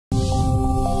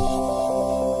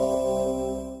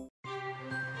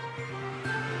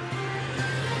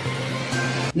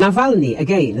Navalny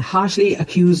again harshly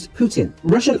accused Putin.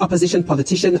 Russian opposition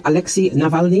politician Aleksei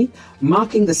Navalny,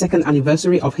 marking the second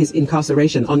anniversary of his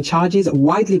incarceration on charges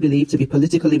widely believed to be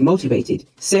politically motivated,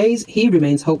 says he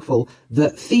remains hopeful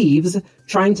that thieves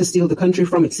trying to steal the country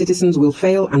from its citizens will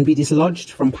fail and be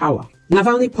dislodged from power.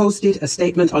 Navalny posted a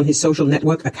statement on his social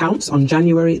network accounts on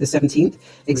January the 17th,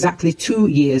 exactly 2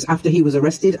 years after he was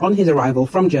arrested on his arrival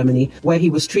from Germany, where he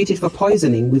was treated for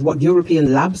poisoning with what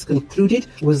European labs concluded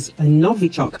was a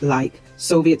Novichok-like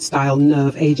Soviet-style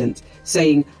nerve agent,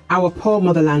 saying, "Our poor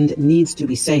motherland needs to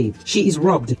be saved. She is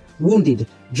robbed, wounded,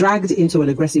 dragged into an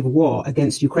aggressive war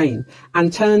against Ukraine,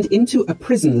 and turned into a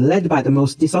prison led by the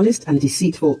most dishonest and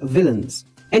deceitful villains.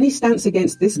 Any stance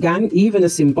against this gang, even a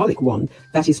symbolic one,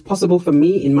 that is possible for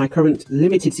me in my current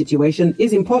limited situation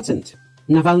is important,"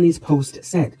 Navalny's post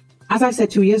said. As I said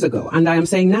 2 years ago, and I am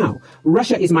saying now,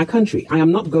 Russia is my country. I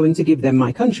am not going to give them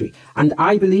my country, and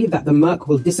I believe that the murk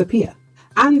will disappear.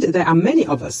 And there are many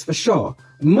of us, for sure,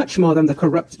 much more than the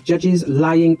corrupt judges,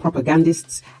 lying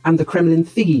propagandists, and the Kremlin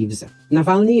thieves.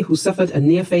 Navalny, who suffered a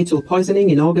near-fatal poisoning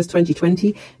in August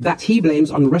 2020 that he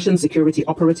blames on Russian security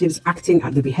operatives acting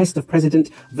at the behest of President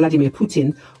Vladimir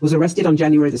Putin, was arrested on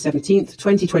January the 17th,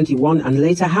 2021, and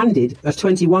later handed a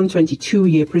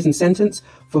 22-year prison sentence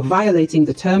for violating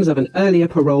the terms of an earlier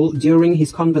parole during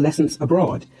his convalescence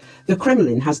abroad. The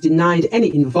Kremlin has denied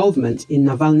any involvement in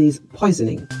Navalny's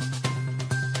poisoning.